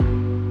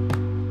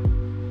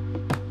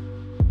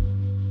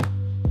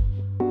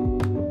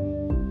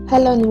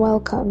Hello and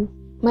welcome.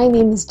 My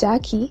name is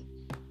Jackie,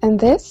 and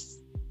this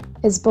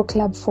is Book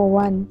Club for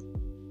One,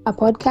 a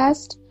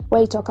podcast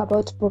where I talk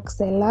about books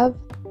I love,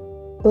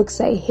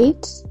 books I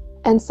hate,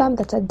 and some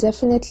that I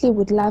definitely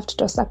would love to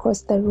toss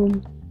across the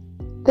room.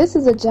 This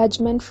is a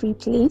judgment-free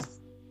place,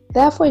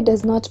 therefore it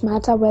does not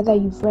matter whether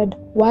you've read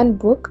one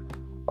book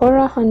or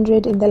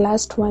 100 in the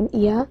last 1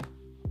 year,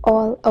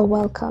 all are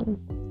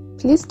welcome.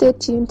 Please stay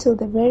tuned till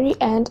the very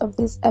end of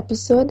this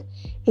episode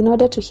in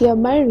order to hear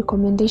my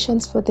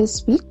recommendations for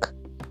this week.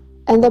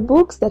 And the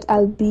books that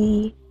I'll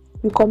be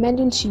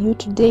recommending to you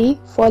today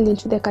fall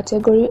into the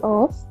category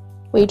of,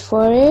 wait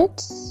for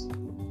it,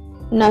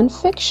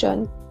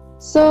 non-fiction.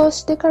 So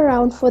stick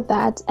around for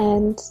that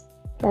and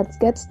let's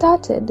get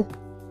started.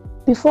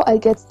 Before I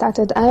get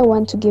started, I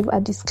want to give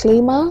a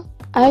disclaimer.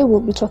 I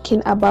will be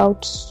talking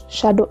about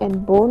Shadow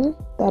and Bone,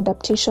 the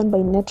adaptation by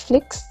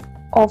Netflix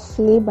of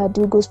Leigh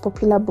Bardugo's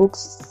popular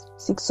books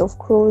Six of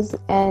Crows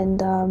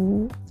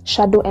and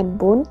Shadow and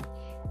Bone.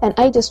 And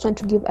I just want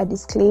to give a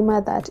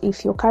disclaimer that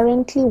if you're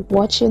currently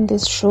watching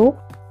this show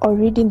or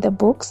reading the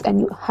books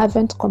and you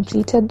haven't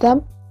completed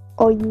them,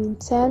 or you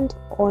intend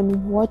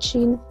on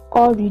watching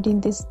or reading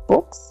these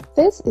books,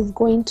 this is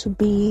going to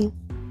be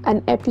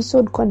an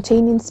episode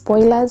containing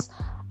spoilers.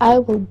 I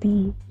will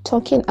be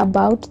talking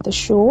about the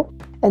show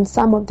and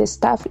some of the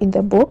stuff in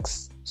the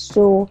books.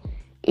 So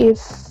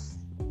if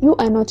you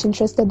are not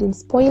interested in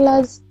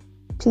spoilers,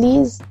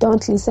 please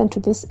don't listen to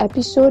this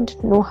episode.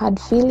 No hard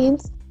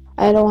feelings.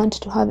 I don't want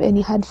to have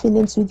any hard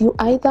feelings with you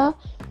either.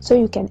 So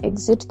you can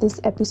exit this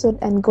episode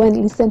and go and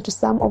listen to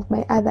some of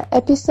my other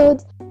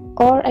episodes,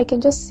 or I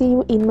can just see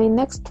you in my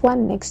next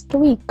one next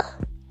week.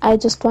 I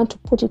just want to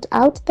put it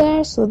out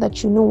there so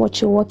that you know what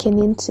you're walking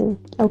into.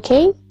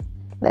 Okay?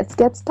 Let's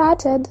get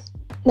started.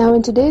 Now,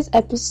 in today's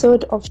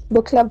episode of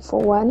Book Club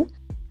for One,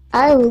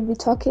 I will be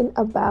talking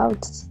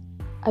about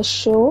a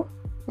show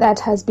that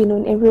has been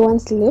on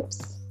everyone's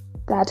lips,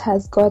 that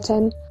has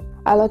gotten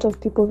a lot of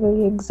people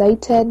very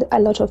excited. A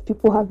lot of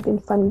people have been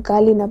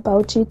fangirling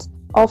about it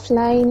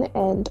offline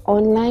and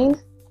online.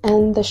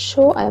 And the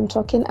show I am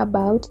talking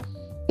about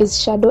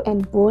is Shadow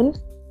and Bone.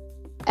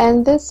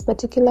 And this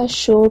particular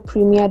show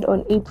premiered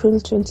on April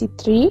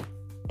 23rd,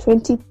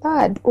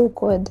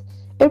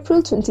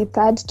 April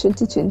 23rd,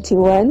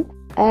 2021.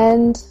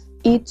 And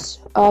it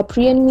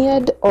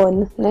premiered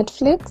on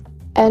Netflix.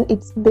 And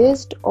it's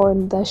based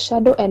on the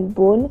Shadow and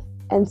Bone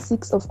and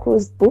Six of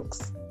Crows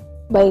books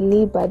by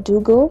Leigh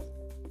Bardugo.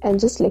 And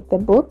just like the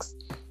books,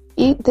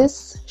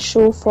 this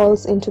show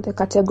falls into the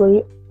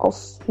category of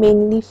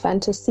mainly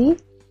fantasy.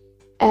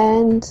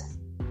 And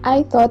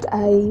I thought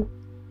I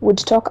would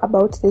talk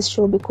about this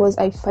show because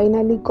I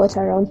finally got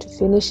around to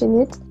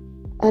finishing it.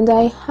 And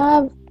I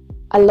have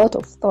a lot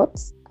of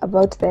thoughts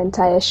about the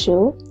entire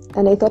show,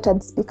 and I thought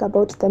I'd speak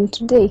about them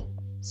today.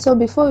 So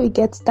before we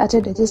get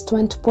started, I just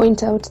want to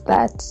point out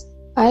that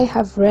I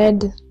have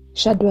read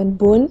Shadow and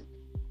Bone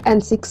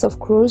and Six of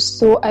Crows,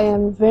 so I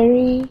am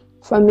very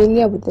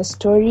familiar with the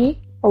story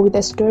or with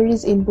the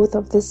stories in both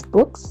of these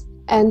books.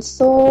 And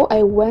so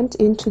I went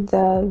into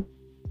the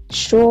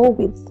show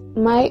with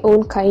my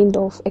own kind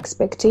of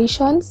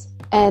expectations,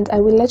 and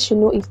I will let you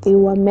know if they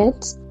were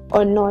met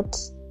or not.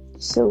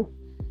 So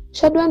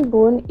Shadow and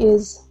Bone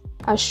is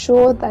a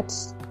show that,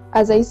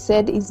 as I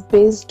said, is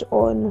based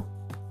on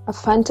a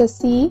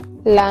fantasy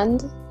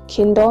land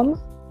kingdom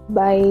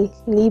by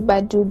Leigh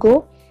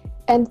Bardugo,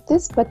 and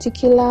this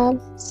particular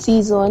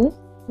season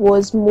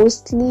was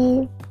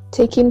mostly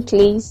taking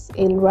place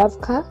in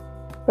Ravka.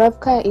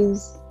 Ravka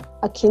is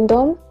a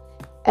kingdom,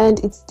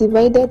 and it's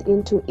divided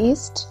into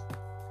East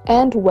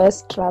and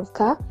West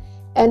Ravka,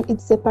 and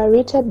it's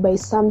separated by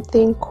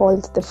something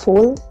called the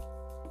Fold.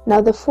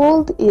 Now the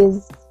Fold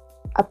is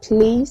a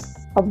place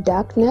of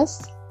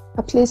darkness,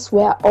 a place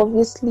where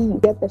obviously you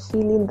get the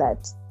feeling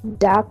that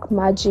dark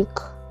magic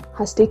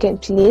has taken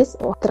place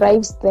or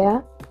thrives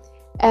there.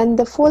 And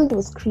the Fold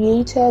was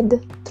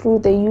created through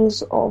the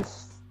use of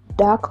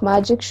dark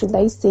magic, should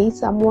I say,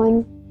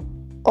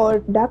 or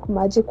dark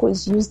magic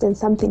was used and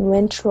something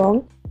went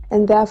wrong,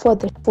 and therefore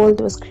the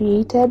Fold was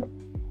created.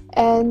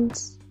 And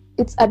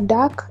it's a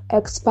dark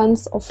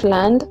expanse of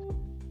land,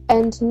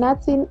 and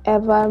nothing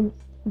ever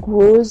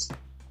grows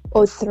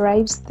or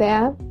thrives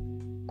there.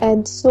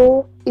 And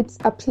so it's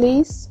a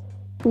place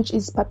which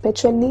is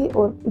perpetually,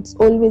 or it's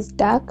always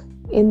dark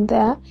in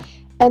there.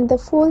 And the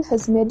Fold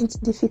has made it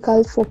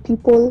difficult for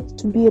people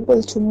to be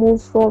able to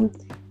move from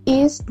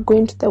east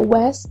going to the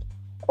west,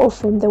 or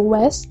from the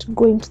west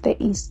going to the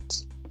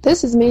east.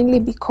 This is mainly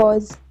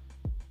because,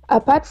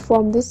 apart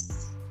from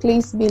this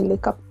place being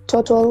like a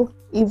total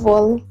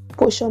evil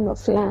portion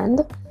of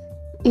land,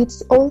 it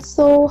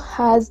also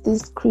has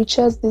these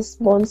creatures, these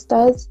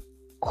monsters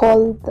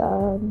called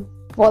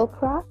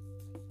Volcra.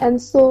 And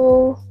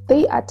so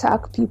they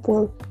attack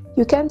people.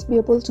 You can't be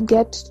able to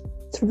get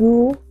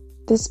through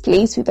this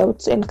place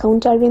without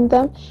encountering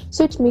them.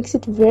 So it makes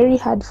it very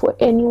hard for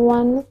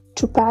anyone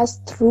to pass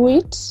through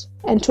it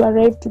and to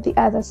arrive to the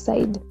other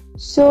side.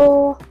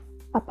 So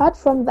Apart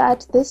from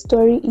that, this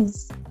story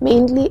is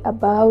mainly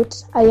about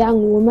a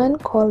young woman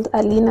called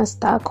Alina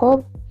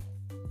Starkov.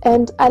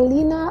 And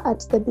Alina,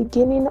 at the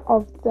beginning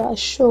of the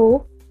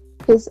show,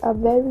 is a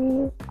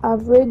very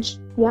average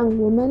young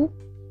woman.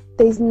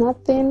 There is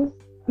nothing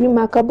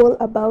remarkable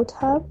about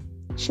her.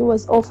 She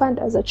was orphaned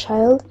as a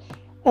child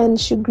and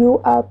she grew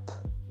up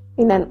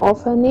in an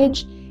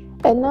orphanage.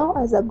 And now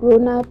as a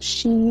grown-up,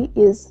 she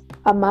is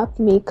a map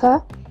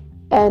maker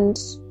and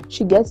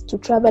she gets to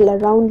travel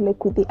around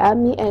like with the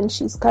army, and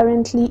she's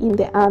currently in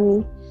the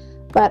army.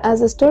 But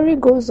as the story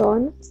goes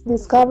on, it's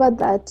discovered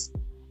that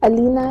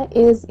Alina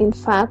is in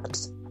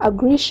fact a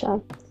Grisha.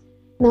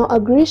 Now a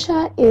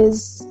Grisha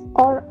is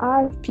or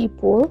are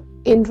people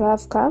in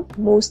Ravka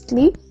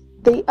mostly.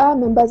 They are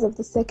members of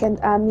the Second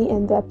Army,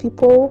 and they are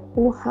people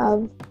who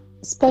have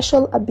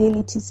special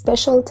abilities,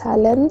 special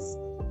talents.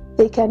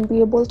 They can be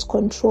able to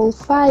control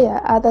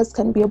fire, others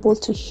can be able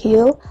to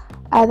heal,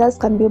 others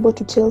can be able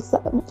to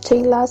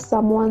tailor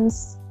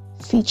someone's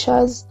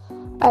features,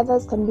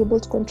 others can be able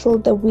to control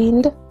the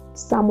wind,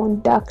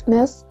 summon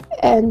darkness,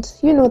 and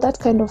that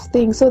kind of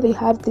thing. So they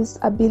have these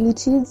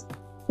abilities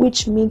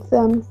which make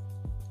them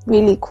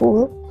really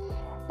cool.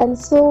 And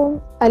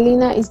so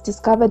Alina is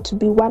discovered to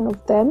be one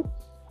of them,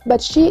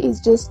 but she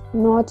is just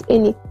not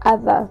any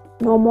other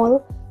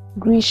normal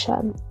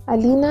Grisha.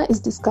 Alina is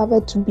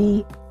discovered to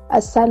be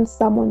a sun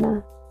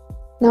summoner.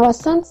 Now a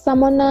sun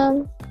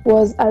summoner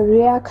was a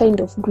rare kind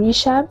of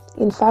Grisha.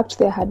 In fact,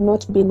 there had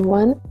not been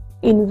one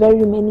in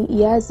very many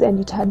years, and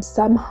it had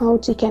somehow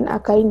taken a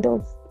kind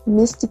of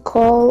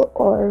mystical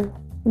or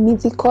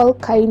mythical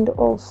kind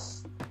of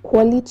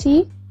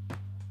quality.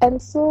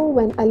 And so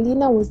when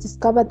Alina was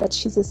discovered that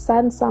she's a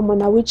sun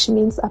summoner, which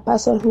means a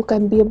person who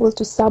can be able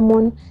to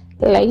summon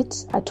light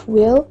at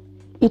will,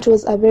 it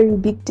was a very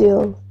big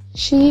deal.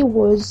 She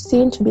was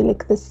seen to be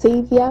like the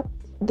savior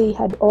they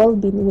had all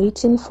been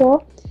waiting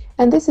for.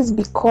 And this is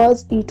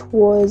because it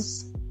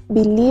was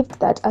believed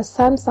that a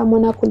sun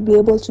summoner could be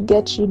able to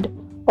get rid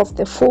of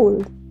the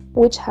fold,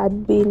 which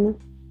had been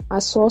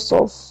a source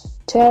of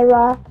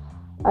terror,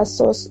 a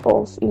source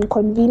of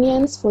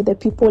inconvenience for the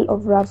people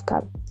of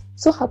Ravka.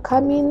 So her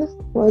coming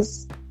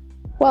was,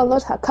 well,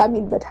 not her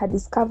coming, but her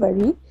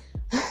discovery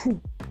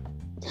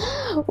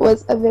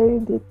was a very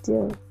big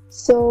deal.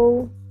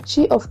 So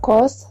she, of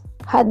course,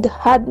 had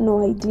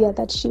no idea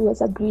that she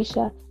was a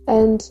Grisha.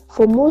 And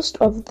for most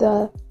of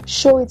the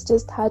show, it's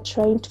just her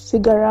trying to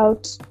figure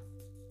out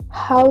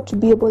how to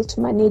be able to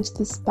manage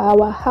this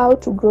power, how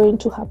to grow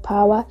into her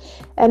power.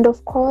 And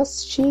of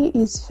course, she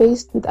is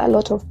faced with a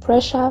lot of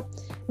pressure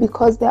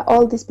because there are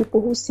all these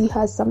people who see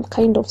her as some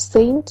kind of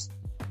saint,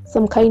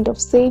 some kind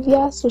of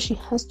savior. So she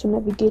has to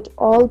navigate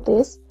all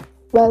this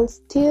while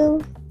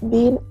still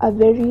being a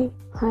very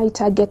high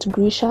target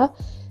Grisha.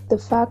 The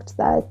fact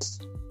that,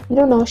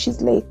 now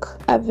she's like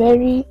a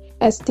very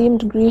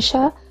esteemed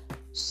Grisha.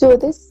 So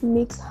this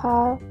makes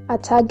her a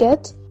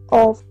target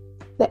of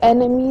the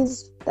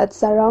enemies that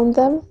surround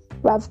them,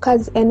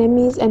 Ravka's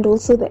enemies, and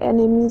also the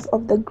enemies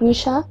of the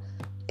Grisha.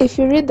 If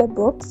you read the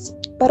books,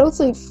 but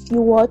also if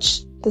you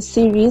watch the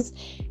series,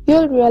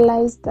 you'll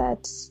realize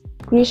that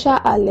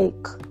Grisha are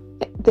like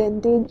the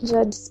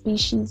endangered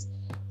species.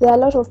 There are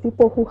a lot of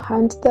people who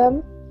hunt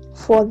them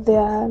for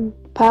their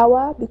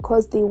power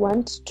because they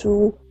want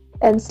to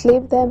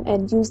enslave them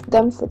and use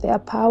them for their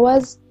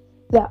powers.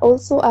 There are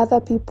also other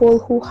people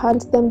who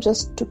hunt them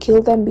just to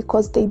kill them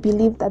because they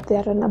believe that they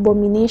are an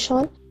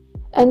abomination.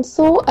 And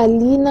so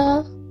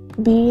Alina,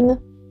 being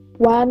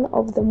one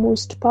of the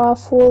most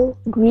powerful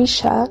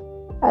Grisha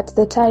at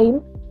the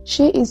time,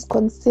 she is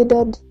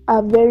considered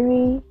a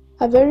very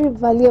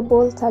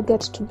valuable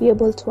target to be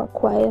able to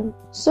acquire.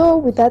 So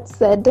with that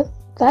said,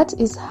 that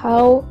is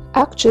how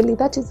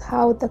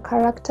the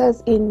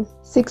characters in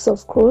Six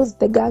of Crows,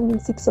 the gang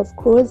in Six of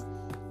Crows,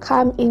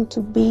 come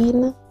into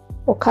being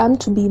or come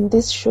to be in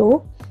this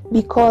show,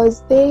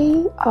 because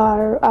they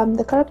are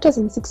the characters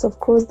in Six of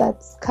Crows,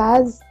 that's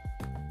Kaz,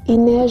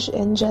 Inej,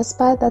 and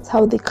Jasper. That's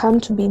how they come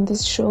to be in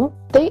this show.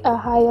 They are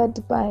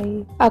hired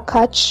by a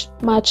catch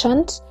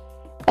merchant,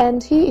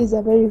 and he is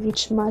a very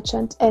rich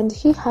merchant, and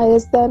he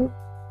hires them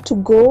to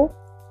go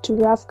to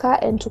Ravka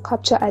and to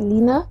capture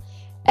Alina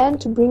and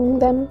to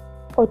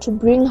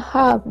bring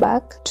her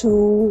back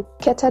to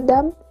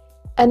Ketterdam.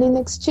 And in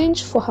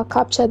exchange for her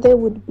capture, they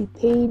would be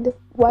paid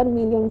 1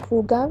 million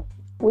Kruger,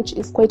 which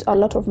is quite a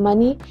lot of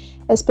money,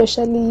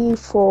 especially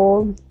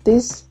for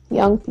these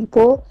young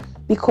people,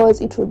 because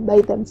it will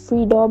buy them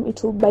freedom,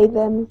 it will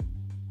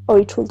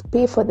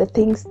pay for the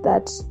things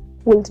that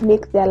will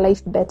make their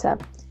life better.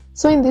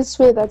 So in this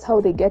way, that's how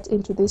they get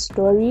into this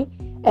story,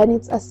 and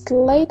it's a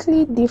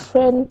slightly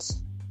different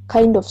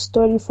kind of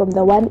story from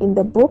the one in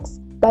the books,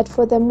 but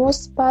for the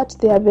most part,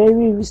 they are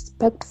very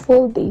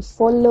respectful, they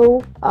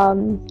follow,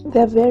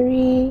 they're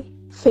very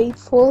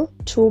faithful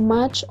to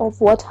much of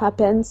what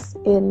happens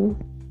in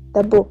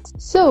the books.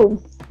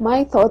 So,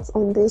 my thoughts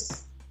on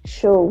this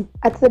show.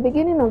 At the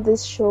beginning of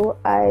this show,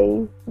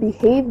 I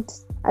behaved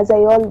as I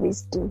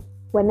always do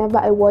whenever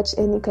I watch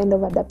any kind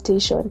of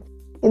adaptation.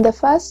 In the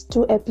first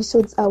 2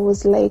 episodes, I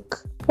was like,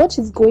 what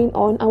is going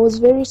on? I was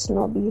very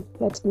snobby,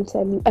 let me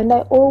tell you. And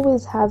I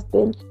always have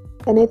been.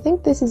 And I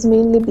think this is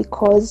mainly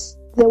because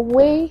the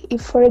way,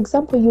 if for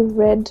example you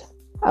read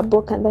a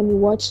book and then you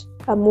watch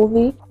a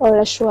movie or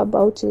a show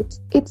about it,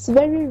 it's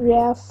very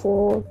rare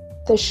for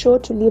the show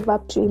to live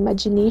up to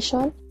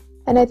imagination.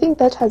 And I think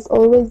that has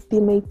always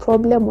been my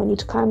problem when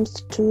it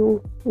comes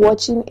to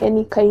watching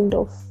any kind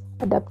of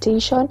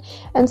adaptation.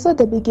 And so at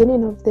the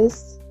beginning of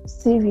this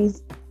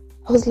series,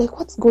 I was like,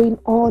 what's going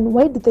on?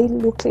 Why do they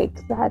look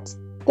like that?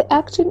 The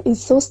acting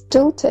is so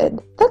stilted.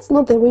 That's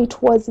not the way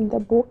it was in the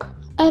book.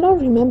 I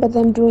don't remember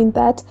them doing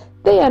that.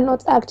 They are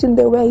not acting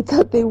the way I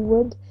thought they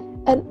would.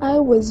 And I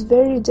was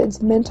very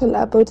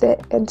judgmental about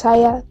the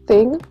entire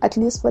thing, at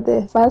least for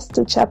the first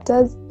 2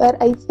 chapters.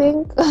 But I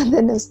think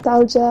the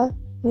nostalgia,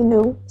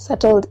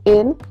 settled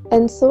in.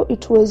 And so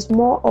it was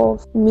more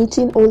of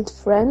meeting old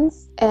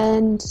friends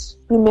and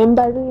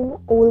remembering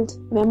old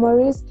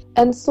memories.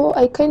 And so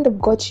I kind of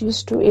got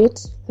used to it,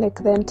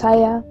 like the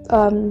entire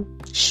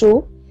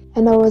show.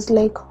 And I was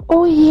like,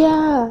 oh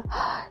yeah,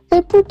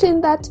 they put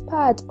in that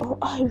part. Oh,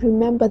 I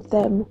remember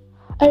them.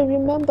 I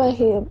remember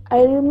him.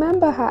 I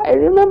remember her. I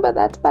remember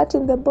that part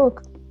in the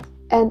book.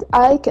 And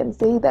I can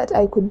say that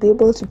I could be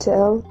able to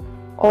tell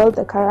all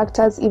the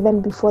characters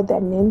even before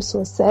their names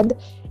were said.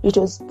 It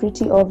was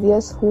pretty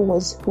obvious who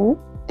was who.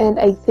 And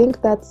I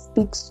think that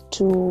speaks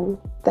to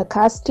the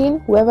casting.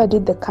 Whoever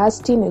did the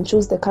casting and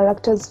chose the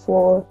characters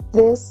for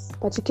this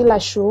particular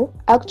show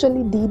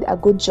actually did a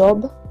good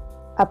job.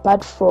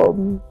 Apart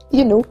from,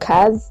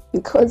 Kaz,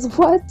 because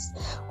what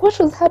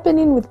was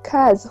happening with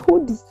Kaz?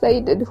 Who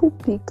decided, who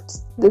picked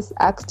this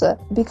actor?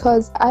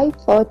 Because I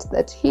thought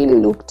that he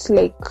looked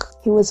like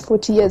he was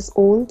 40 years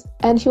old,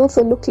 and he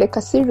also looked like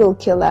a serial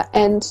killer.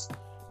 And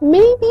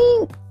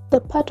maybe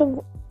the part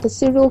of the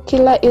serial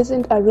killer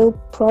isn't a real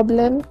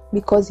problem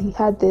because he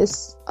had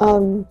this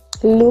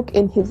look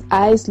in his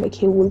eyes like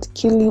he would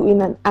kill you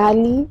in an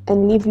alley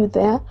and leave you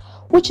there,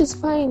 which is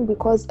fine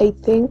because I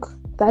think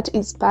that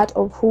is part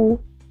of who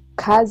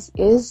Kaz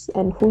is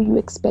and who you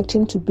expect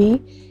him to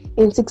be.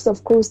 In 6,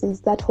 of course,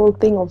 there's that whole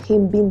thing of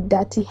him being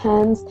dirty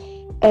hands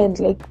and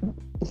like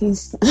he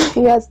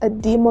has a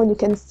demon. You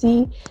can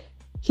see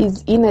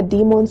his inner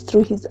demons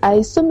through his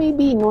eyes. So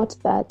maybe not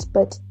that,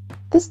 but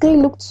this guy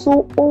looked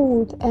so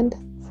old. And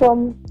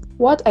from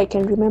what I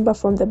can remember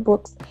from the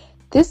books,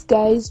 these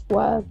guys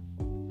were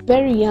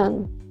very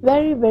young,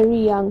 very, very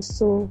young.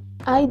 So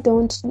I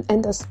don't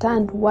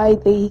understand why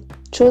they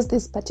chose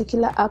this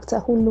particular actor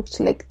who looked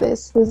like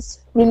this. It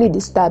was really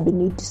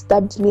disturbing. It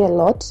disturbed me a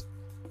lot.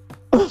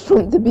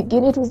 From the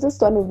beginning, it was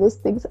just one of those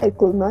things I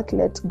could not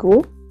let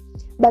go.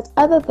 But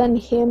other than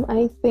him,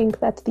 I think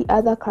that the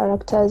other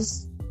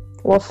characters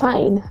were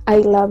fine. I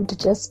loved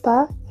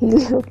Jesper. He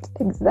looked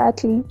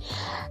exactly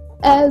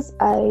as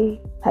I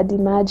had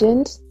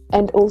imagined.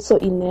 And also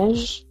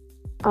Inej.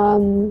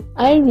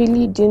 I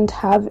really didn't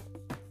have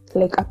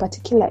like a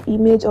particular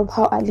image of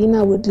how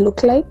Alina would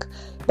look like,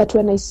 but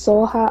when I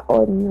saw her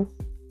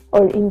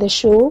in the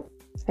show,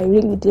 I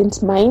really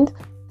didn't mind.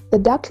 The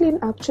Darkling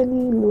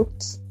actually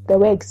looked the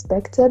way I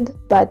expected,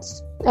 but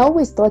I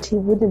always thought he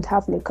wouldn't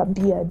have like a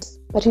beard,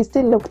 but he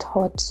still looked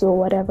hot, so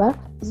whatever.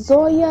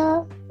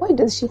 Zoya, why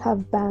does she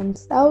have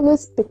bangs? I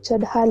always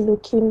pictured her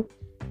looking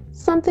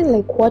something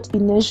like what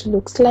Inej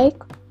looks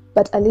like,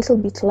 but a little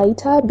bit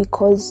lighter,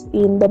 because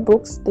in the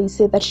books they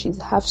say that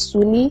she's half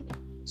Suli.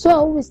 So I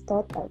always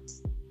thought that,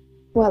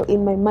 well,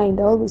 in my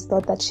mind, I always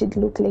thought that she'd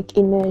look like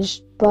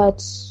Inej.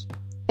 But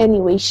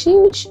anyway, she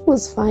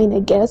was fine, I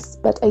guess.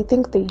 But I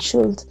think they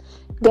should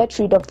get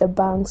rid of the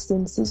bangs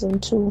in season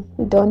 2.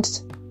 We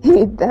don't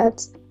need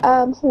that.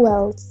 Who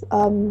else?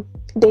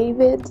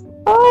 David.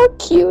 Oh,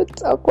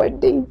 cute,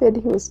 awkward David.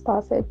 He was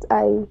perfect.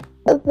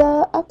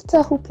 The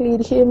actor who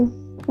played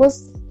him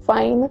was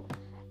fine.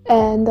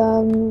 And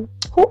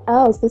who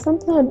else? There's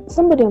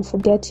somebody I'm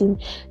forgetting.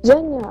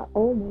 Jenya.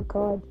 Oh my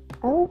god.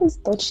 I always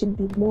thought she'd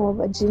be more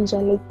of a ginger,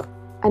 like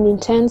an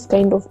intense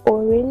kind of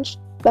orange.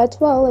 But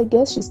well, I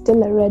guess she's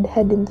still a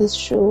redhead in this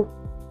show,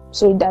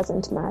 so it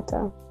doesn't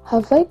matter.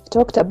 Have I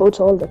talked about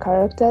all the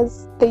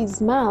characters?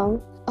 There's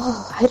Mal.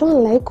 Oh, I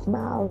don't like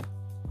Mal.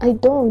 I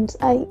don't.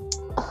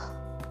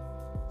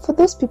 For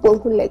those people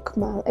who like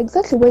Mal,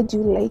 exactly why do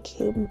you like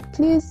him?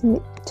 Please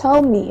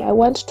tell me. I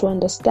want to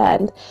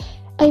understand.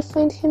 I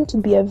find him to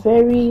be a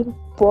very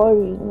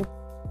boring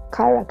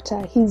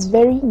character. He's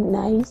very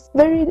nice,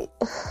 very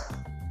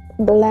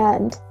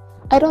bland.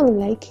 I don't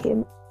like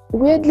him.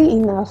 Weirdly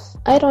enough,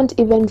 I don't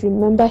even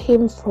remember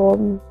him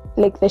from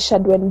like the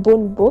Shadow and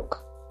Bone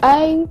book.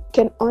 I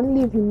can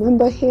only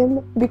remember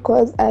him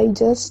because I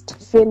just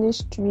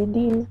finished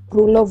reading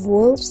Rule of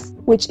Wolves,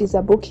 which is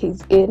a book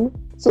he's in.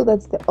 So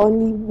that's the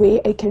only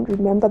way I can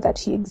remember that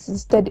he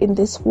existed in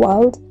this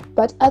world.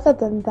 But other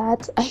than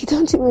that, I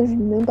don't even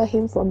remember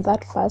him from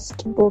that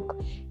first book.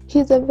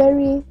 He's a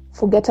very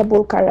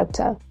forgettable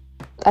character,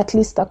 at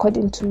least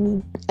according to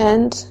me.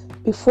 And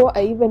before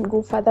I even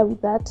go further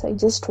with that, I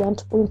just want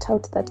to point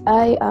out that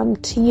I am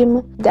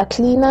Team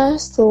Darklina.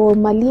 So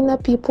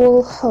Malina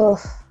people,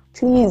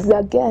 Please,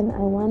 again, I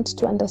want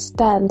to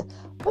understand,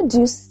 what do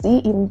you see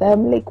in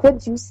them? Like, what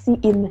do you see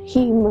in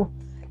him?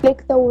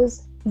 Like, there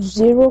was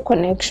zero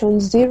connection,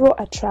 zero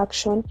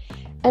attraction.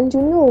 And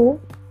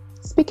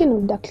speaking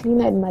of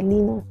Darklina and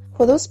Malina,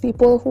 for those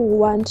people who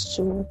want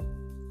to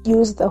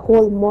use the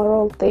whole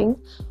moral thing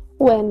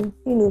when,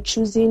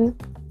 choosing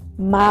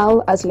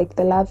Mal as like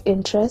the love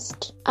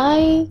interest,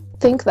 I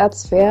think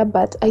that's fair,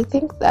 but I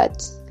think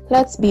that,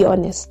 let's be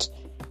honest,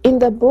 in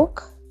the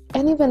book,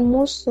 and even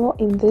more so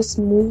in this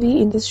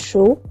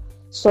show,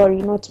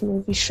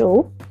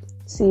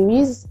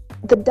 series,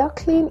 the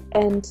Darkling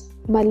and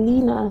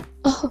Malina,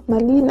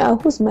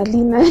 who's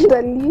Malina and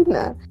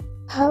Alina,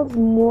 have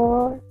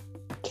more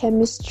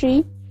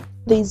chemistry.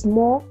 There's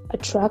more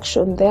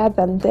attraction there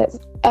than there's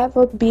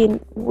ever been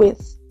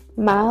with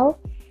Mal,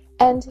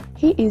 and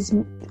he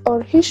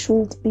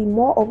should be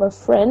more of a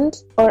friend,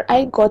 or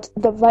I got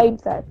the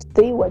vibe that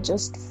they were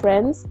just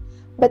friends.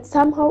 But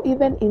somehow,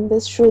 even in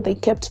this show, they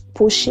kept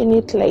pushing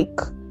it like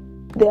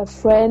they're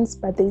friends,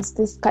 but there's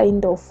this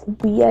kind of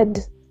weird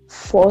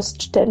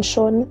forced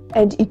tension,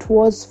 and it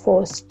was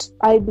forced.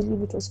 I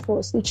believe it was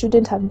forced. It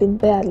shouldn't have been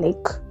there.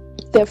 Like,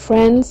 they're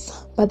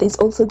friends, but there's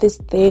also this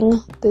thing,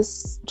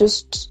 this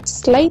just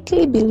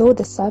slightly below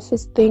the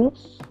surface thing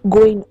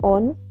going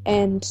on,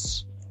 and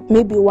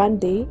maybe one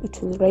day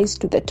it will rise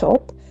to the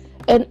top.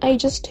 And I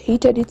just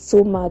hated it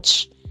so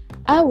much.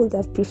 I would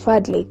have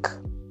preferred, like,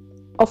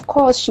 of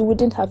course, she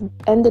wouldn't have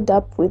ended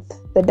up with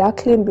the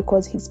Darkling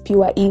because he's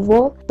pure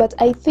evil. But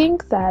I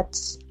think that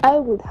I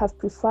would have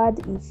preferred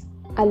if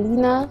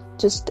Alina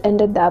just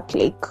ended up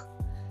like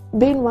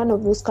being one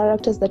of those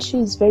characters that she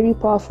is very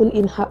powerful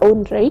in her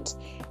own right.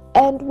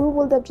 And we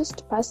would have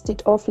just passed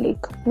it off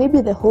like maybe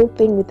the whole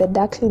thing with the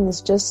Darkling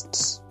is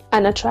just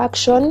an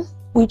attraction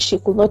which she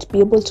could not be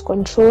able to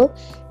control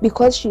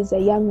because she's a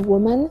young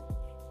woman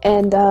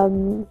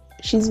and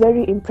she's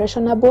very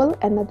impressionable,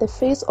 and at the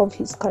face of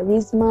his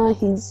charisma,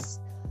 his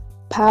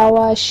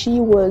power,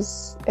 she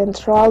was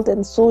enthralled,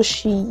 and so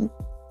she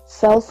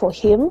fell for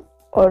him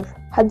or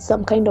had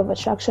some kind of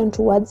attraction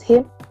towards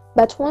him.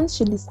 But once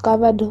she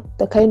discovered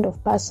the kind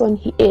of person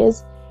he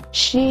is,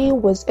 she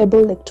was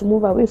able like to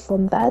move away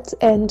from that,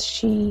 and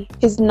she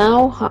is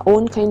now her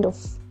own kind of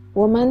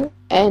woman,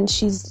 and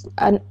she's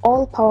an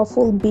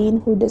all-powerful being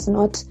who does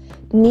not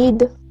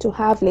need to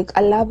have like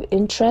a love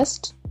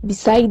interest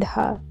beside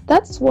her.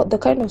 That's what the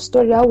kind of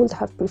story I would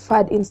have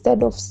preferred,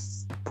 instead of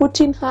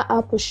putting her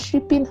up or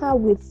shipping her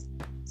with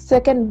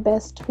second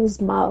best, who's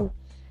Mal.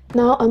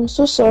 Now, I'm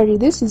so sorry,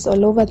 this is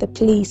all over the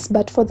place,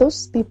 but for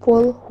those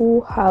people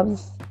who have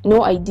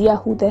no idea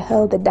who the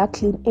hell the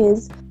Darkling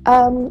is,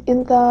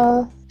 in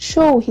the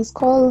show he's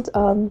called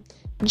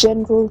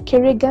General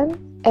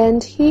Kerrigan,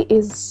 and he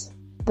is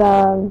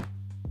the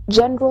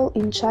general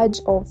in charge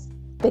of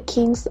the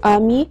King's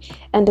army,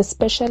 and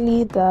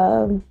especially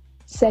the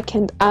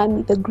Second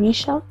Army, the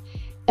Grisha,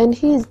 and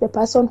he is the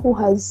person who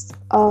has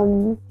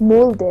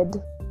molded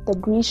the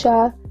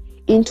Grisha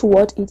into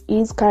what it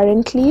is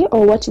currently,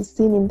 or what is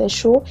seen in the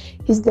show.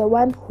 He's the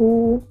one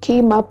who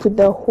came up with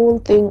the whole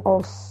thing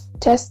of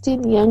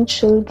testing young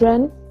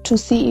children to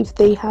see if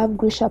they have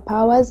Grisha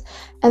powers,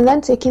 and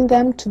then taking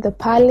them to the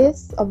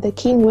palace of the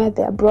king where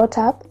they are brought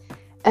up,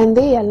 and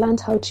they are learned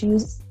how to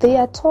use, they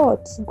are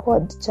taught,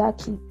 God,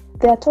 Jackie,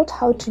 they are taught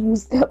how to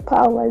use their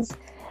powers.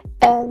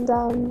 And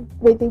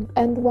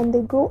when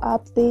they grow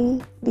up, they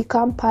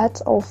become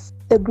part of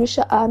the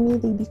Grisha army.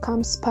 They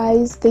become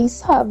spies. They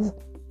serve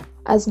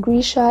as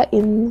Grisha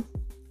in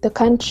the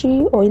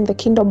country or in the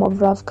kingdom of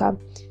Ravka.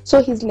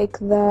 So he's like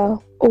the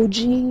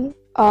OG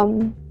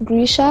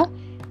Grisha,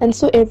 and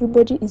so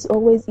everybody is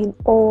always in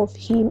awe of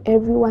him.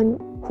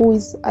 Everyone who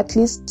is at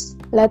least,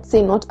 let's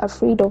say, not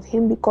afraid of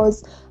him,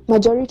 because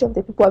majority of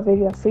the people are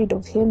very afraid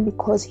of him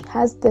because he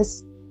has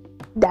this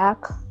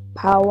dark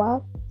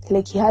power.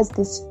 Like, he has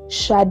this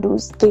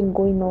shadows thing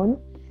going on.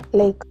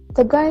 Like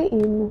the guy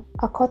in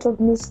A Court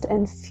of Mist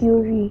and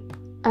Fury,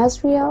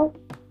 Azrael.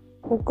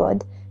 Oh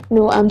God,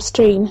 no, I'm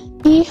straying.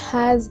 He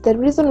has, the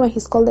reason why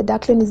he's called the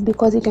Darkling is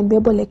because he can be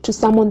able like to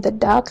summon the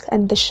dark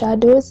and the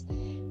shadows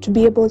to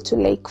be able to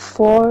like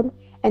form,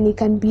 and he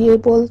can be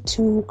able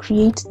to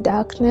create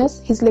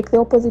darkness. He's like the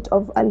opposite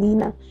of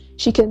Alina.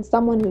 She can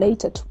summon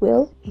light at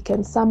will. He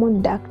can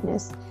summon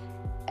darkness.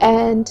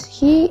 And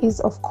he is,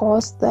 of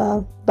course,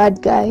 the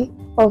bad guy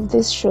of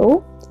this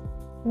show,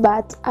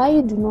 but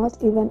I do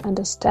not even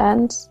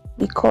understand,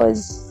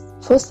 because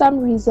for some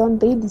reason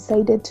they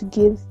decided to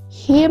give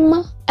him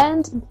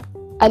and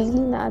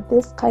Alina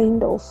this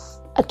kind of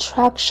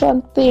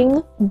attraction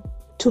thing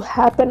to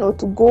happen or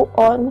to go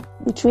on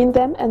between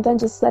them, and then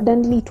just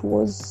suddenly it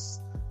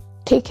was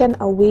taken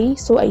away.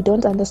 So I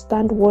don't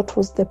understand what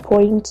was the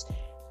point.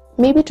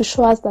 Maybe to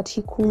show us that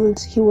he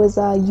was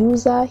a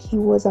user, he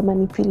was a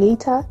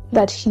manipulator,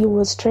 that he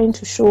was trying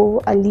to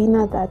show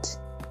Alina that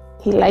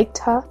he liked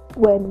her,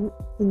 when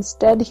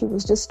instead he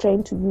was just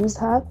trying to use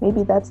her.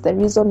 Maybe that's the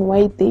reason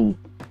why they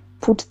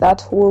put that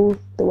whole,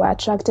 they were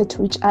attracted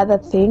to each other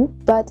thing.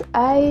 But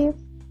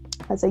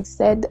as I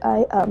said,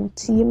 I am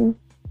team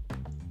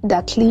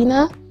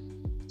Darklina.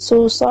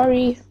 So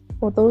sorry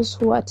for those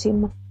who are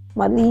Team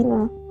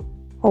Malina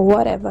or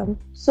whatever.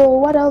 So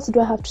what else do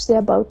I have to say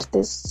about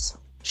this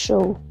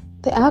show?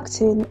 The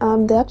acting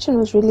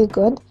was really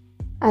good.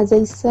 As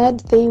I said,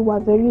 they were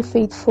very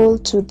faithful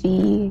to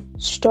the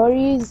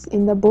stories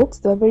in the books.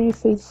 They were very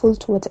faithful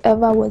to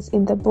whatever was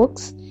in the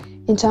books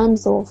in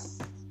terms of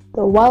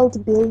the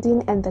world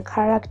building and the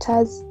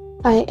characters.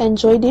 I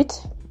enjoyed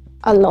it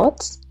a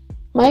lot.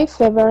 My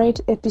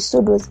favorite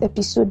episode was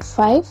episode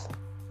 5,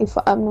 if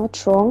I'm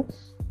not wrong.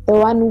 The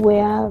one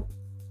where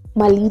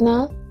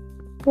Malina...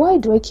 Why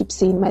do I keep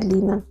saying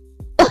Malina?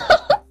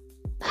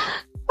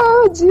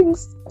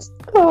 Jinxed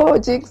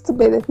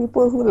by the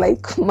people who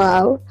like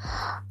Mal.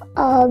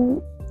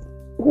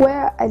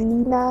 Where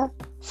Alina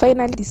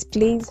finally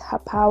displays her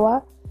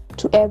power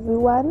to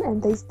everyone,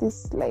 and there's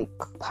this like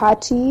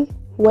party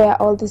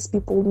where all these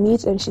people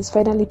meet, and she's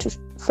finally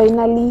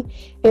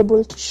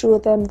able to show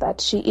them that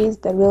she is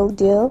the real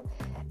deal.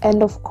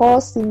 And of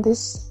course, in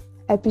this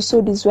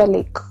episode is where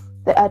like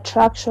the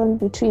attraction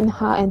between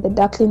her and the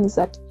Duckling is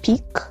at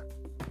peak.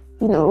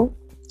 You know,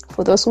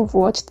 for those who've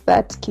watched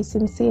that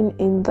kissing scene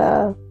in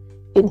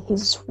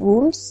his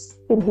rooms,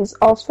 in his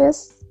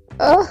office.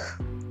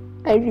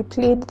 I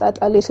replayed that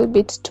a little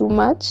bit too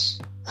much.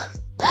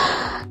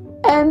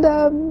 And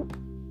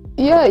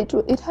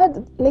it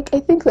had, like,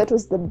 I think that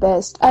was the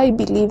best. I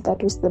believe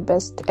that was the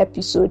best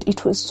episode.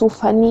 It was so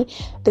funny.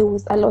 There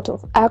was a lot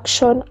of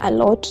action. A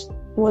lot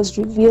was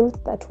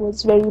revealed that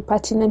was very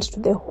pertinent to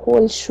the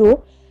whole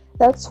show.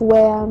 That's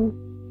where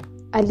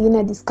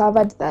Alina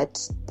discovered that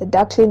the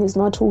Duckling is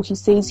not who he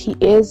says he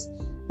is.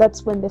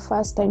 That's when the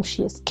first time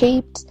she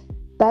escaped.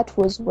 That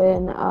was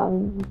when,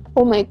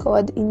 oh my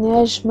God,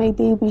 Inej, my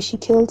baby, she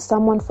killed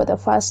someone for the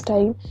first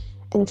time.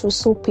 And it was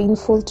so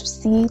painful to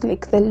see,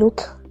 like, the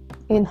look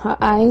in her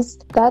eyes.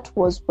 That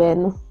was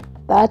when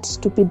that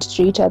stupid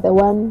traitor, the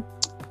one,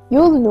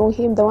 you'll know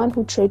him, the one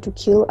who tried to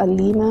kill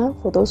Alina,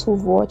 for those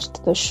who've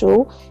watched the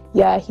show.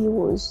 Yeah, he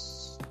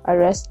was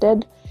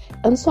arrested.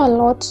 And so a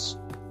lot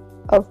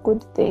of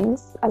good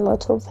things, a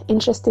lot of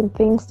interesting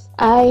things,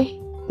 I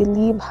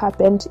believe,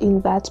 happened in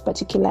that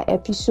particular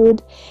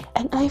episode.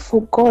 And I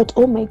forgot,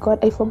 oh my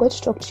God, I forgot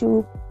to talk to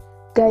you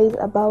guys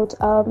about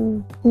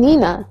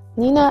Nina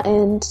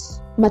and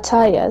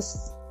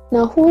Matthias.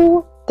 Now,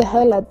 who the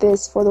hell are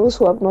this? For those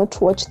who have not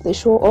watched the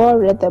show or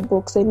read the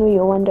books, I know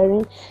you're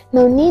wondering.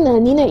 Now,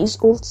 Nina is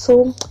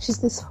also, she's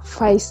this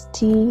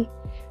feisty,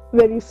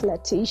 very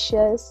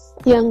flirtatious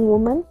young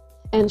woman,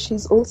 and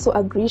she's also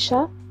a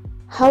Grisha.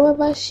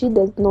 However, she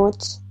does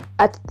not,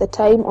 at the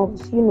time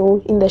of,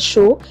 in the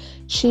show,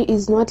 she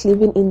is not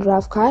living in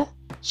Ravka.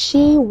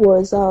 She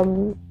is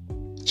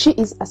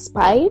a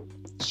spy.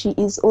 She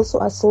is also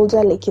a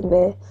soldier, like in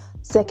the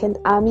Second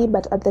Army,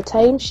 but at the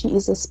time she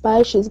is a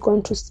spy. She's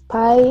going to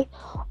spy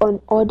on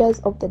orders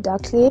of the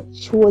Duckling.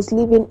 She was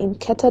living in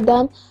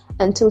Ketterdam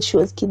until she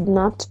was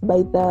kidnapped by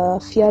the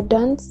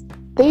Fjordans.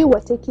 They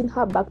were taking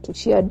her back to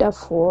Fjorda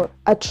for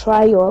a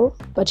trial,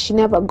 but she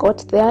never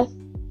got there.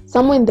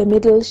 Somewhere in the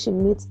middle, she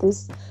meets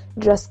this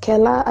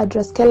Draskella. A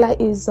Draskella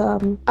is a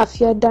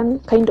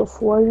Fjordan kind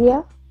of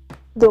warrior.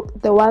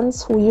 The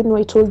ones who,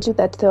 I told you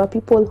that there were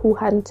people who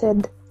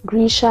hunted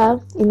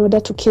Grisha in order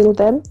to kill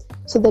them.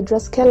 So the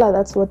Draskella,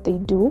 that's what they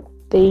do.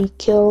 They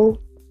kill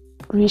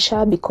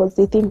Grisha because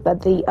they think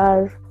that they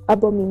are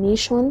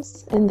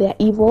abominations and they're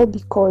evil,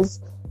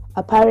 because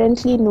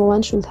apparently no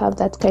one should have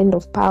that kind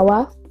of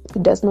power.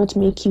 It does not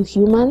make you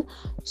human.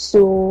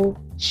 So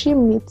she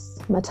meets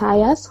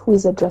Matthias, who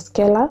is a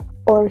Draskella,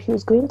 or he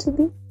was going to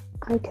be.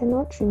 I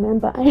cannot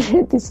remember. I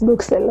read these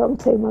books a long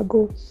time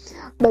ago.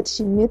 But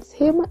she meets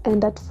him,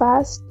 and at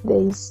first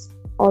there is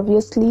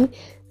obviously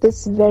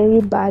this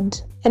very bad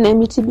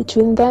enmity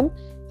between them.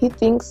 He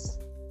thinks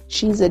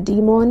she's a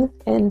demon,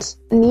 and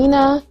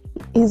Nina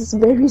is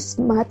very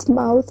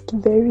smart-mouthed,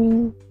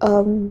 very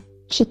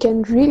she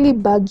can really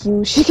bug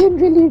you, she can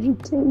really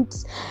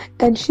irritate,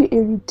 and she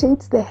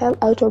irritates the hell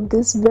out of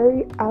this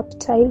very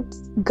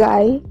uptight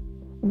guy.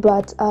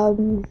 But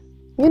an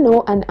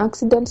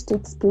accident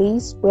takes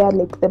place where,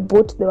 like, the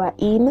boat they were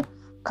in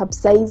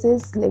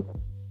capsizes. Like,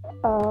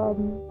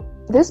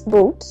 this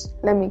boat,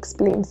 let me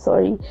explain,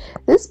 sorry.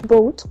 This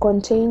boat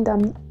contained,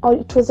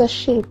 it was a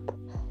ship.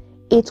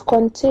 It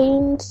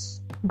contained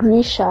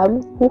Grisha,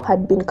 who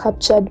had been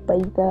captured by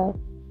the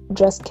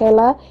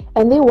Draskella,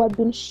 and they were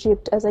being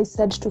shipped, as I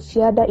said, to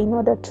Fjorda in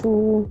order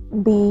to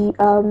be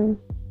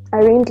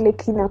arraigned,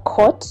 like, in a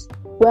court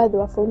where they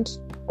were found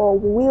or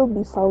will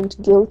be found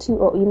guilty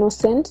or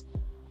innocent.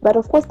 But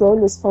of course, they're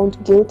always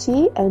found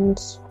guilty and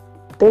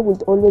they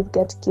would always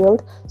get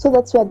killed. So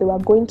that's where they were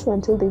going to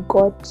until they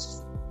got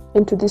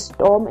into this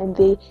storm, and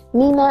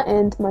Nina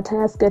and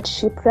Matthias get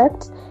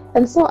shipwrecked.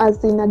 And so as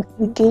they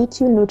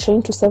navigate,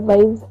 trying to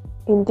survive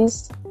in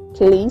this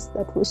place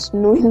that was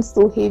snowing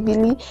so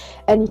heavily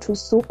and it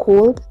was so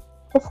cold.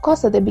 Of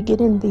course, at the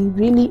beginning, they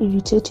really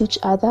irritate each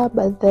other,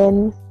 but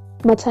then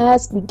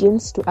Matthias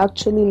begins to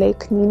actually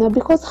like Nina,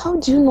 because how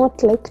do you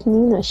not like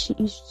Nina? She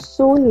is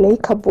so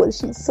likable,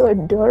 she's so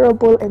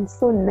adorable and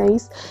so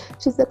nice.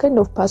 She's the kind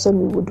of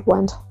person you would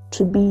want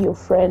to be your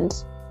friend.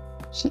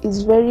 She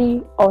is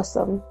very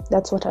awesome,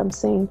 that's what I'm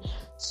saying.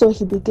 So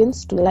he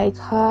begins to like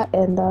her,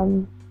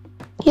 and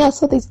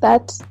so there's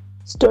that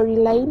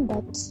storyline,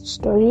 that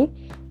story,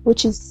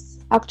 which is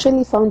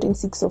actually found in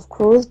Six of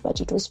Crows, but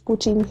it was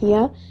put in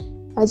here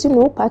as,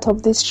 part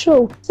of this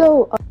show.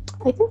 So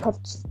I think I've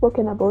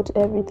spoken about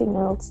everything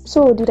else.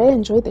 So did I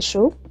enjoy the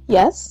show?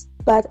 Yes,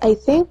 but I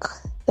think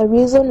the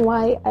reason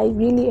why I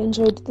really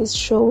enjoyed this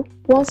show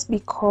was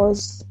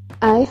because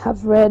I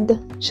have read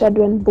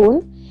Shadow and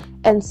Bone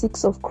and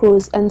Six of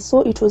Crows, and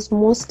so it was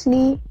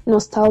mostly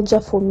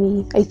nostalgia for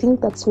me. I think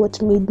that's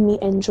what made me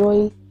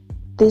enjoy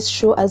this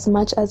show as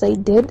much as I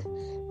did,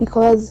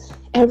 because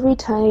every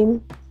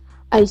time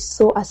I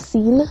saw a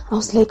scene, I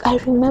was like, I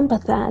remember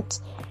that.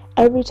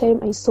 Every time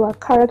I saw a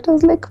character, I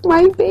was like,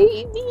 my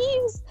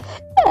babies!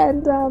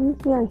 And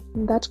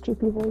in that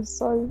creepy voice,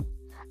 sorry.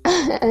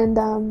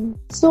 And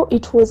so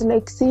it was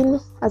like seeing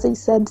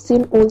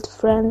old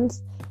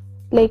friends,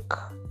 like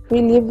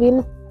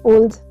reliving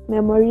old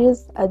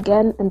memories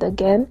again and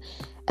again.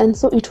 And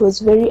so it was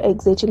very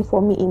exciting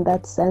for me in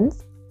that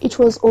sense. It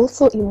was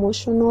also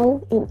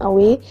emotional in a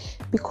way,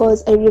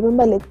 because I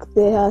remember like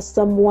there are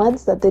some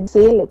words that they'd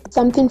say, like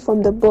something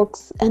from the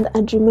books, and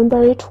I'd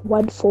remember it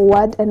word for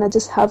word, and I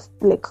just have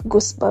like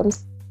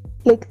goosebumps.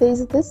 Like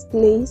there's this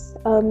place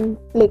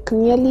like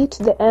nearly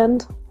to the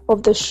end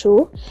of the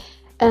show,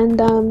 and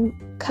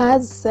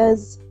Kaz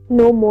says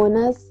no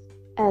mourners,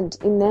 and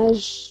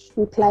Inej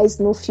replies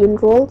no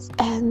funerals.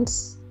 And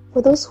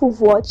for those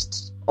who've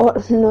watched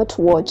or not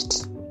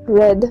watched,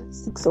 read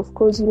Six of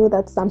Crows,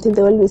 that's something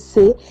they always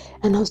say,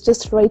 and I was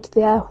just right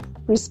there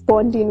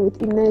responding with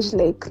Inej,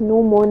 like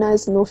no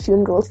mourners, no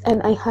funerals.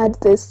 And I had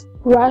this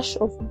rush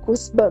of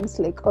goosebumps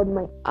like on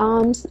my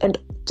arms and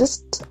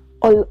just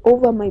all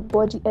over my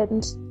body,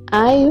 and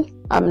I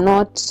am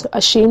not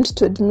ashamed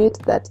to admit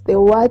that there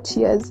were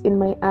tears in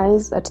my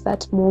eyes at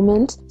that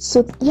moment.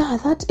 So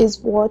that is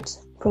what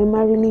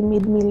primarily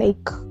made me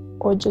like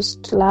or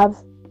just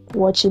love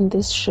watching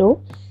this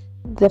show.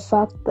 The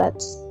fact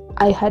that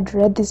I had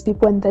read these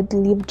people and that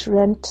lived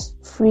rent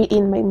free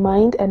in my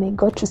mind, and I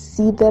got to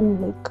see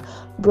them like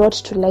brought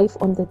to life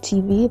on the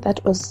TV.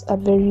 That was a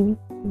very,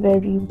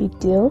 very big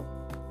deal.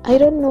 I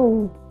don't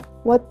know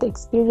what the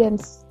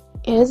experience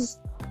is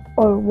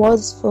or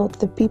was for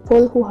the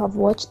people who have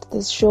watched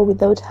this show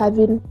without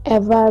having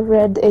ever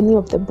read any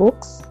of the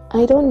books.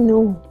 I don't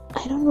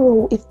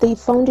know if they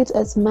found it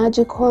as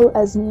magical,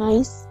 as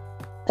nice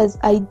as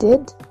I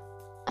did.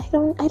 I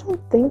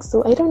don't think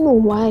so. I don't know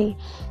why.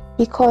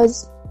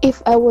 Because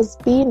if I was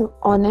being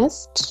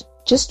honest,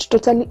 just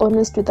totally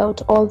honest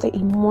without all the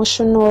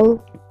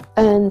emotional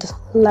and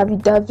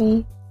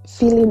lovey-dovey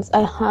feelings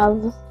I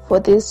have for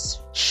this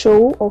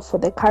show or for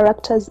the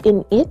characters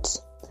in it,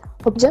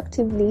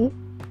 objectively,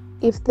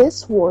 if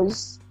this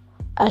was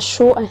a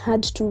show I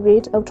had to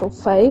rate out of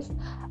 5,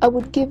 I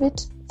would give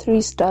it 3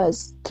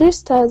 stars. 3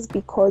 stars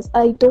because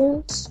I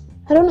don't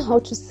know how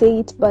to say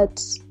it, but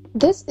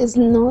this is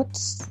not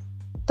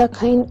the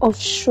kind of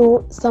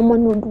show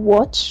someone would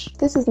watch.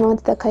 This is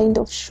not the kind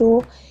of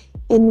show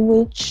in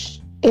which,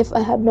 if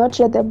I had not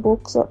read the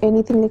books or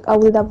anything, like I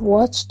would have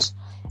watched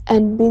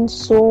and been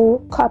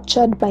so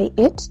captured by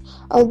it.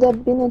 I would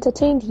have been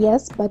entertained,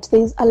 yes, but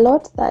there's a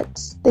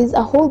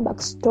whole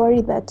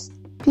backstory that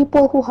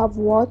people who have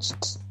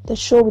watched the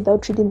show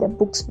without reading the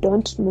books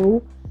don't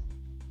know,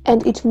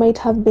 and it might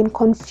have been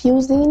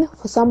confusing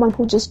for someone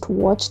who just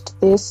watched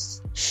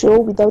this show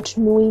without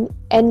knowing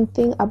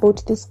anything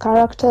about these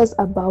characters,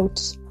 about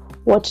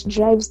what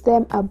drives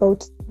them,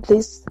 about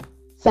these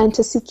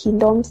fantasy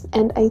kingdoms.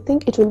 And I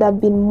think it would have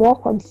been more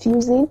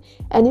confusing,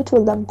 and it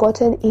would have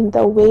gotten in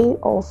the way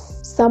of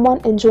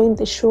someone enjoying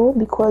the show,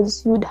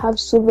 because you would have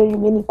so very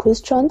many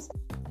questions,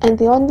 and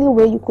the only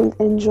way you could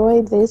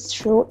enjoy this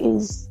show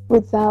is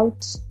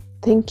without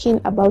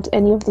thinking about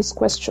any of these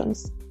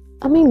questions.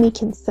 Am I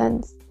making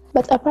sense?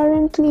 But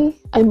apparently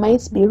I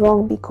might be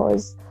wrong,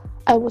 because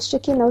I was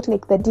checking out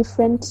like the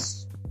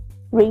different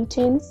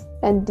ratings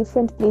and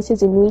different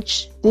places in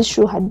which this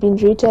show had been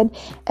rated,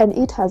 and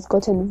it has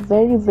gotten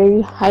very,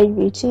 very high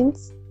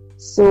ratings.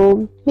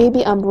 So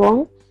maybe I'm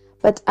wrong,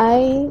 but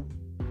I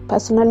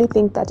personally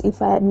think that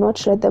if I had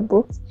not read the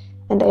books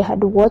and I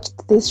had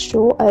watched this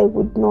show,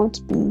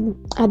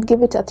 I'd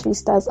give it a 3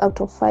 stars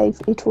out of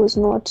 5. It was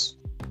not,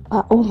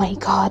 oh my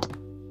god,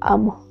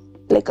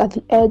 like at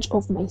the edge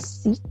of my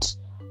seat.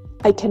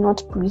 I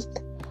cannot breathe.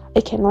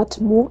 I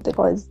cannot move,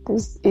 because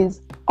this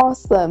is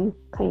awesome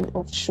kind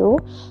of show.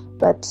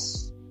 But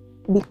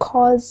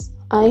because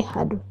I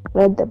had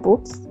read the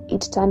books,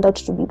 it turned out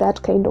to be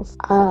that kind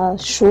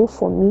of show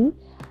for me.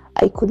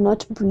 I could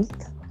not breathe.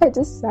 I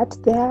just sat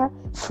there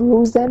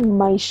frozen,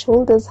 my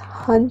shoulders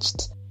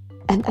hunched,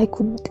 and I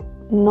could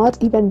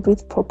not even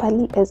breathe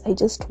properly as I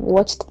just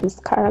watched these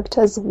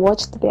characters,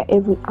 watched their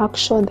every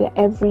action, their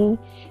every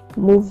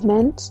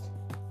movement.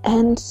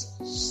 And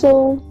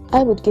so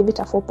I would give it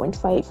a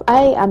 4.5.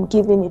 I am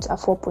giving it a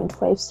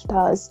 4.5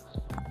 stars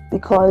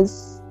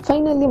because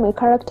finally my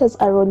characters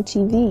are on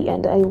TV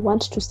and I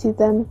want to see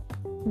them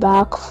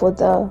back for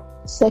the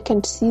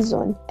second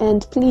season.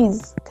 And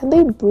please, can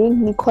they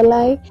bring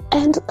Nikolai?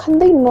 And can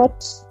they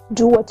not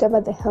do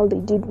whatever the hell they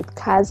did with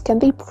Kaz? Can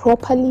they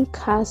properly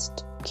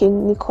cast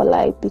King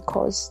Nikolai?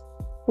 Because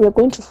we're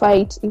going to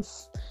fight if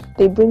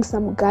they bring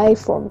some guy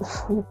from...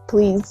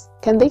 Please,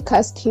 can they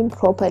cast him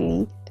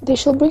properly? They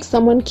should bring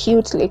someone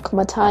cute like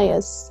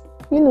Matthias.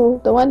 You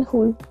know, the one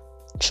who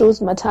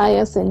chose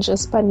Matthias and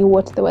Jasper knew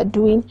what they were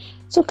doing.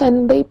 So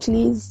can they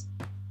please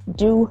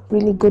do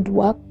really good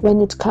work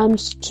when it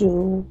comes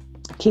to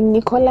King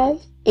Nikolai?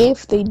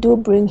 If they do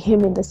bring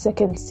him in the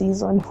second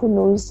season, who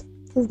knows?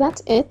 Is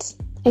that it?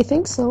 I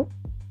think so.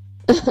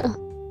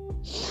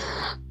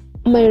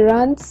 My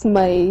rants,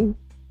 my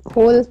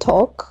whole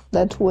talk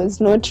that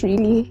was not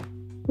really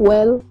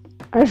well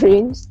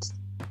arranged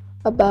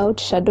about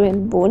Shadow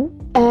and Bone.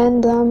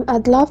 And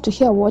I'd love to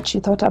hear what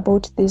you thought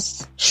about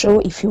this show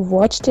if you've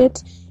watched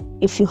it.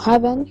 If you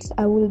haven't,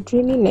 I would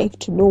really like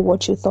to know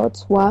what your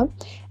thoughts were.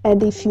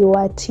 And if you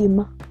are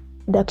Team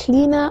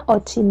Daklina or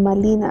Team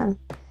Malina.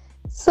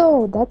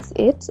 So that's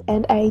it.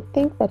 And I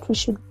think that we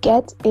should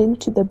get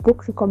into the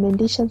book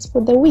recommendations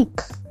for the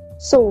week.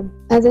 So,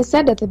 as I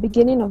said at the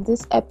beginning of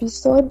this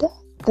episode,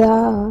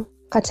 the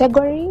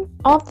category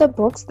of the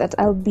books that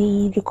I'll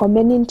be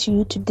recommending to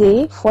you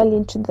today fall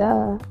into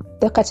the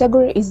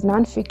category is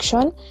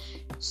non-fiction.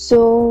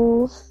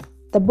 So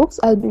the books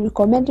I'll be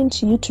recommending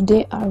to you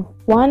today are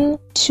 1,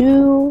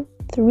 2,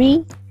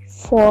 3,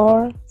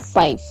 4,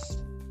 5.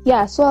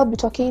 Yeah, so I'll be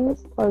talking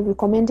or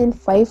recommending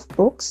 5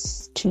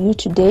 books to you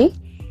today.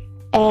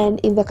 And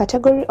in the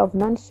category of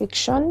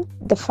non-fiction,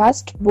 the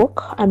first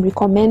book I'm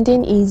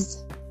recommending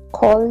is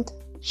called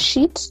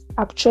Shit,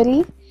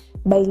 actually,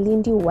 by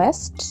Lindy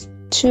West.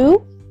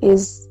 2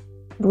 is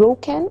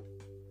Broken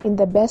in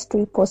the Best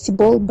Way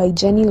Possible by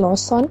Jenny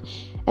Lawson,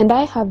 and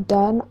I have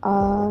done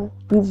a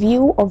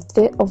review of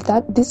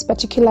this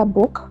particular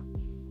book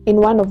in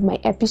one of my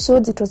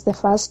episodes. It was the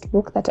first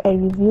book that I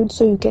reviewed,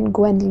 so you can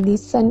go and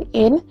listen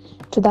in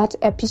to that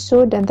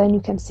episode and then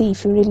you can see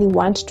if you really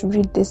want to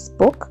read this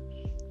book,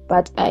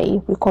 but I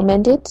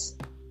recommend it.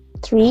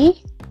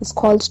 3 is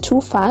called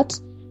Too Fat,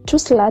 Too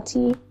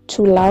Slutty,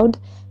 Too Loud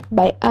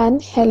by Anne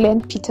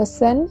Helen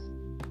Peterson.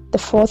 The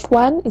 4th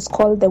one is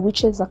called The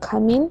Witches Are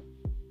Coming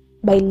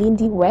by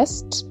Lindy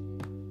West.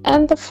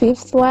 And the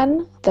 5th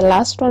one, the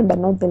last one but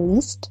not the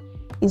least,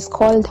 is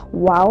called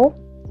Wow,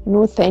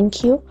 No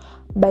Thank You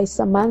by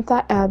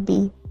Samantha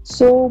Abbey.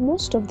 So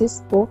most of these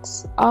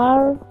books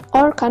are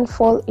or can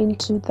fall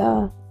into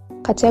the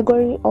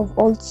category of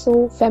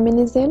also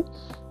feminism,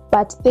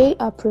 but they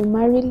are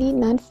primarily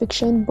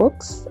non-fiction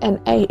books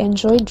and I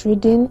enjoyed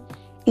reading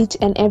each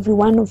and every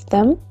one of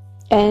them.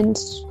 And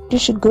you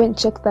should go and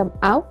check them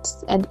out.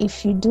 And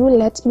if you do,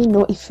 let me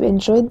know if you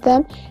enjoyed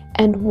them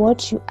and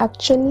what you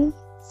actually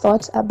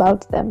thought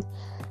about them.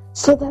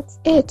 So that's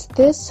it.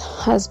 This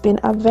has been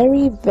a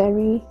very,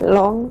 very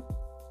long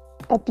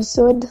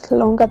episode,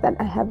 longer than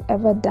I have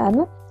ever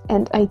done.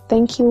 And I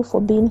thank you for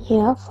being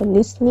here, for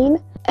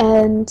listening.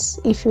 And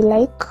if you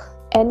like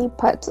any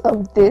part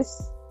of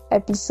this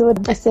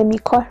episode, a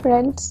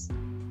semi-coherent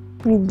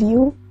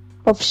review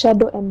of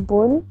Shadow and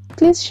Bone,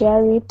 please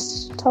share it,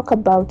 talk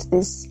about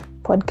this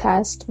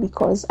podcast,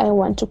 because I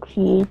want to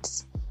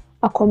create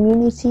a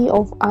community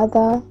of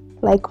other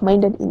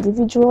like-minded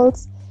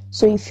individuals.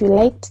 So if you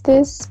liked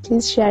this,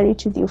 please share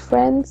it with your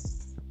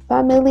friends,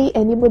 family,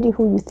 anybody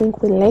who you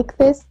think will like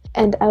this,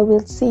 and I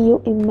will see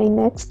you in my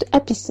next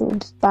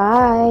episode.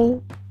 Bye.